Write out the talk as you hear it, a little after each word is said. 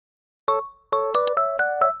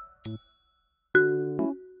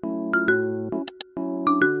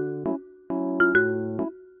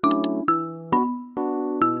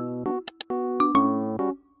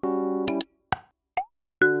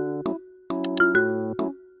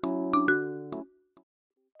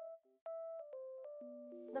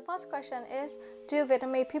First question is, do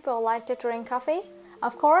Vietnamese people like to drink coffee?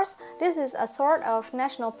 Of course, this is a sort of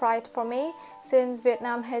national pride for me, since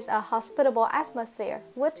Vietnam has a hospitable atmosphere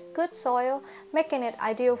with good soil, making it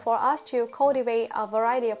ideal for us to cultivate a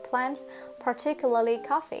variety of plants, particularly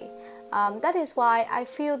coffee. That is why I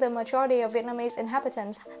feel the majority of Vietnamese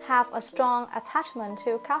inhabitants have a strong attachment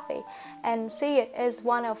to coffee and see it as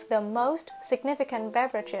one of the most significant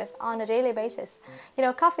beverages on a daily basis.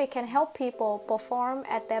 Coffee can help people perform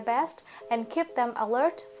at their best and keep them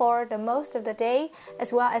alert for the most of the day,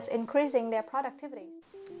 as well as increasing their productivity.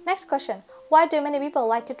 Next question. Why do many people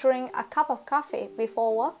like to drink a cup of coffee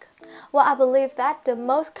before work? Well, I believe that the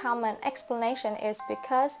most common explanation is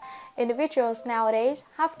because individuals nowadays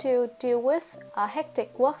have to deal with a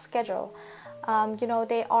hectic work schedule.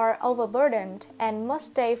 They are overburdened and must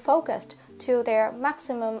stay focused to their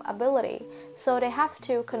maximum ability. So they have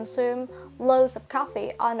to consume loads of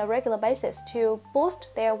coffee on a regular basis to boost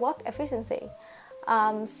their work efficiency.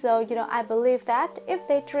 I believe that if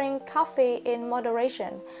they drink coffee in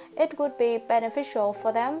moderation, it would be beneficial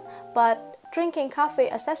for them, but drinking coffee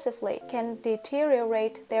excessively can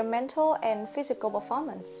deteriorate their mental and physical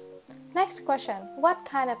performance. Next question. What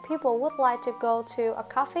kind of people would like to go to a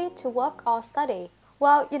cafe to work or study?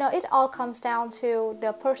 Well, it all comes down to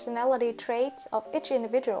the personality traits of each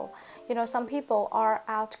individual. Some people are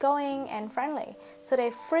outgoing and friendly, so they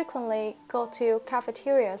frequently go to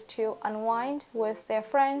cafeterias to unwind with their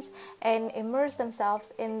friends and immerse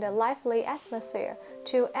themselves in the lively atmosphere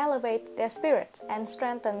to elevate their spirits and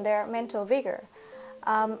strengthen their mental vigor.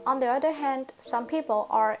 On the other hand, some people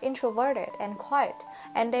are introverted and quiet,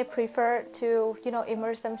 and they prefer to,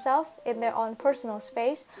 immerse themselves in their own personal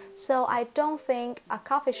space. So I don't think a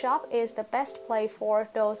coffee shop is the best place for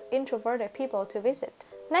those introverted people to visit.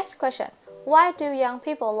 Next question. Why do young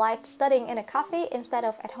people like studying in a cafe instead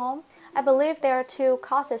of at home? I believe there are two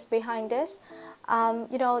causes behind this.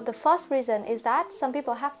 The first reason is that some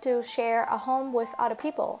people have to share a home with other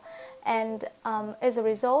people, and as a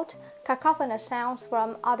result, cacophonous sounds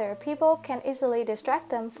from other people can easily distract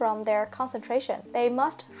them from their concentration. They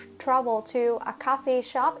must travel to a coffee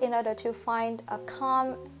shop in order to find a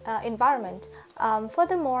calm environment.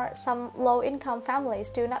 Furthermore, some low-income families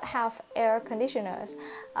do not have air conditioners,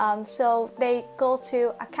 so they go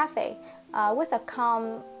to a cafe with a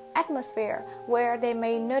calm atmosphere where they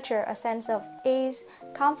may nurture a sense of ease,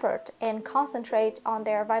 comfort, and concentrate on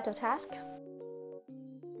their vital task.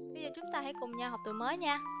 Bây giờ chúng ta hãy cùng nhau học từ mới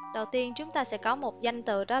nha. Đầu tiên chúng ta sẽ có một danh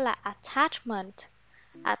từ, đó là attachment.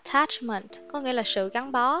 Attachment có nghĩa là sự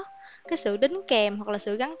gắn bó, cái sự đính kèm hoặc là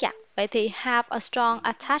sự gắn chặt. Vậy thì have a strong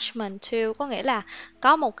attachment to có nghĩa là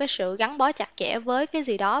có một cái sự gắn bó chặt chẽ với cái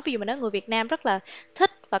gì đó. Ví dụ mình nói người Việt Nam rất là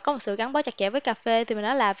thích và có một sự gắn bó chặt chẽ với cà phê thì mình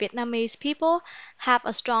nói là Vietnamese people have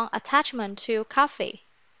a strong attachment to coffee.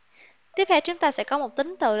 Tiếp theo chúng ta sẽ có một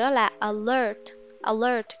tính từ, đó là alert.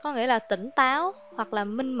 Alert có nghĩa là tỉnh táo hoặc là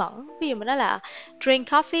minh mẫn. Ví dụ mình nói là drink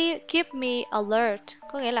coffee keep me alert,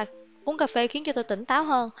 có nghĩa là uống cà phê khiến cho tôi tỉnh táo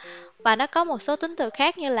hơn. Và nó có một số tính từ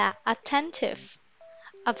khác như là attentive,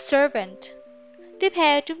 observant. Tiếp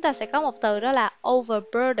theo chúng ta sẽ có một từ, đó là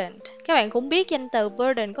overburdened. Các bạn cũng biết danh từ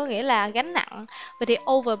burden có nghĩa là gánh nặng. Vậy thì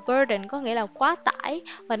overburdened có nghĩa là quá tải,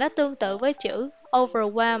 và nó tương tự với chữ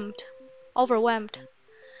overwhelmed. Overwhelmed.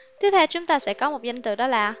 Tiếp theo chúng ta sẽ có một danh từ, đó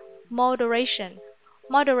là moderation.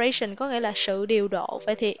 Moderation có nghĩa là sự điều độ.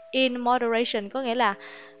 Vậy thì in moderation có nghĩa là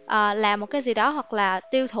làm một cái gì đó hoặc là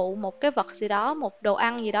tiêu thụ một cái vật gì đó, một đồ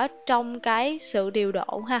ăn gì đó trong cái sự điều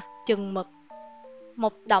độ ha, chừng mực.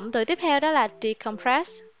 Một động từ tiếp theo đó là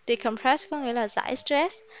decompress. Decompress có nghĩa là giải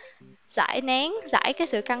stress, giải nén, giải cái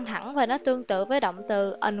sự căng thẳng, và nó tương tự với động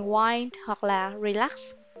từ unwind hoặc là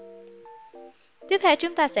relax. Tiếp theo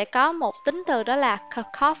chúng ta sẽ có một tính từ, đó là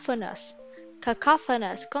cacophonous.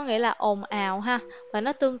 Cacophonous có nghĩa là ồn ào ha, và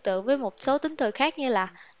nó tương tự với một số tính từ khác như là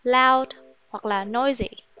loud hoặc là noisy.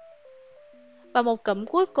 Và một cụm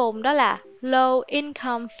cuối cùng đó là low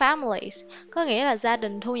income families, có nghĩa là gia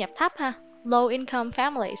đình thu nhập thấp ha. Low income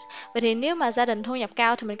families. Vậy thì nếu mà gia đình thu nhập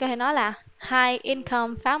cao thì mình có thể nói là high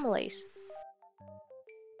income families.